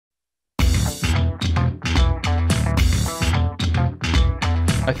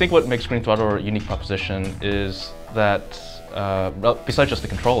I think what makes Green Throttle a unique proposition is that, besides just the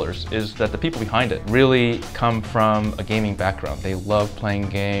controllers, is that the people behind it really come from a gaming background. They love playing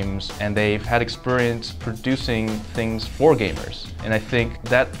games and they've had experience producing things for gamers. And I think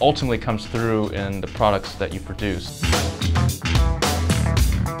that ultimately comes through in the products that you produce.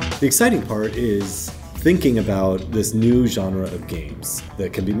 The exciting part is thinking about this new genre of games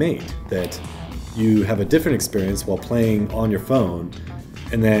that can be made, that you have a different experience while playing on your phone,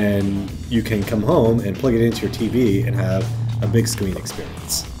 and then you can come home and plug it into your TV and have a big screen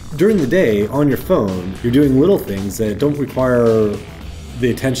experience. During the day, on your phone, you're doing little things that don't require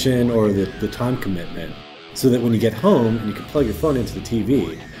the attention or the time commitment, so that when you get home and you can plug your phone into the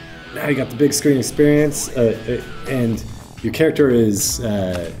TV, now you got the big screen experience, and your character is,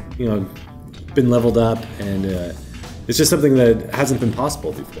 been leveled up, and it's just something that hasn't been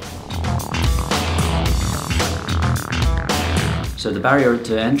possible before. So the barrier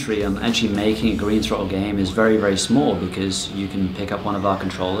to entry on actually making a Green Throttle game is very, very small, because you can pick up one of our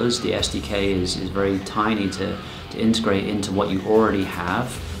controllers. The SDK is very tiny to integrate into what you already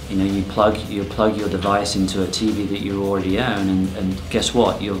have. You plug your device into a TV that you already own, and guess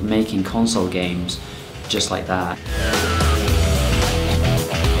what? You're making console games just like that.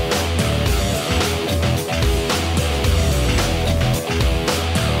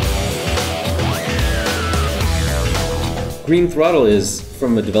 Green Throttle is,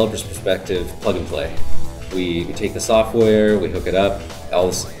 from a developer's perspective, plug and play. We take the software, we hook it up,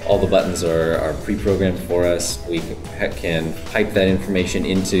 all the buttons are pre-programmed for us. We can pipe that information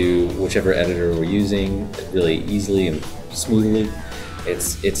into whichever editor we're using really easily and smoothly.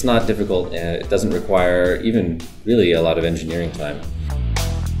 It's not difficult, and it doesn't require even really a lot of engineering time.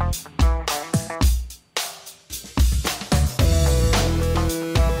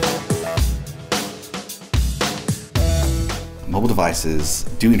 Mobile devices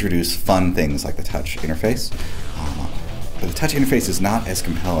do introduce fun things like the touch interface, but the touch interface is not as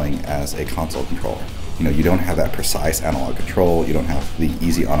compelling as a console controller. You don't have that precise analog control, you don't have the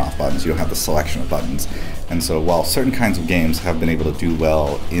easy on-off buttons, you don't have the selection of buttons. And so while certain kinds of games have been able to do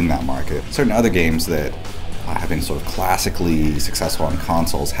well in that market, certain other games that have been sort of classically successful on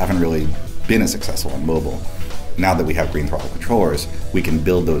consoles haven't really been as successful on mobile. Now that we have Green Throttle controllers, we can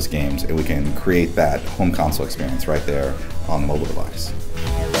build those games and we can create that home console experience right there on the mobile device.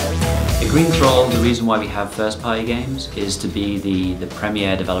 At Green Throttle, the reason why we have first-party games is to be the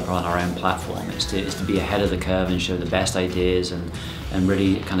premier developer on our own platform. It's to be ahead of the curve and show the best ideas and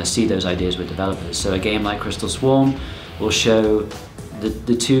really kind of see those ideas with developers. So a game like Crystal Swarm will show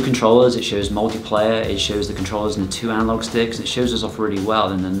the two controllers, it shows multiplayer, it shows the controllers and the two analog sticks, and it shows us off really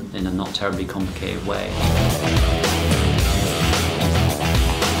well in a not terribly complicated way.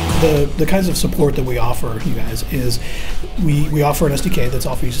 The kinds of support that we offer you guys is we offer an SDK that's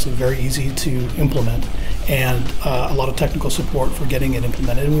obviously very easy to implement, and a lot of technical support for getting it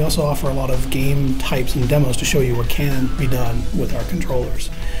implemented. And we also offer a lot of game types and demos to show you what can be done with our controllers.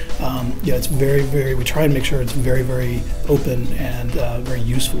 It's we try and make sure it's very, very open and very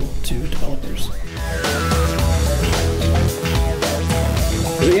useful to developers.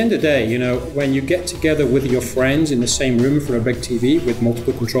 At the end of the day, when you get together with your friends in the same room for a big TV with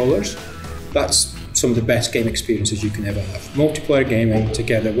multiple controllers, that's some of the best game experiences you can ever have. Multiplayer gaming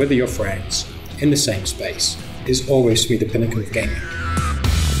together with your friends in the same space is always, to me, the pinnacle of gaming.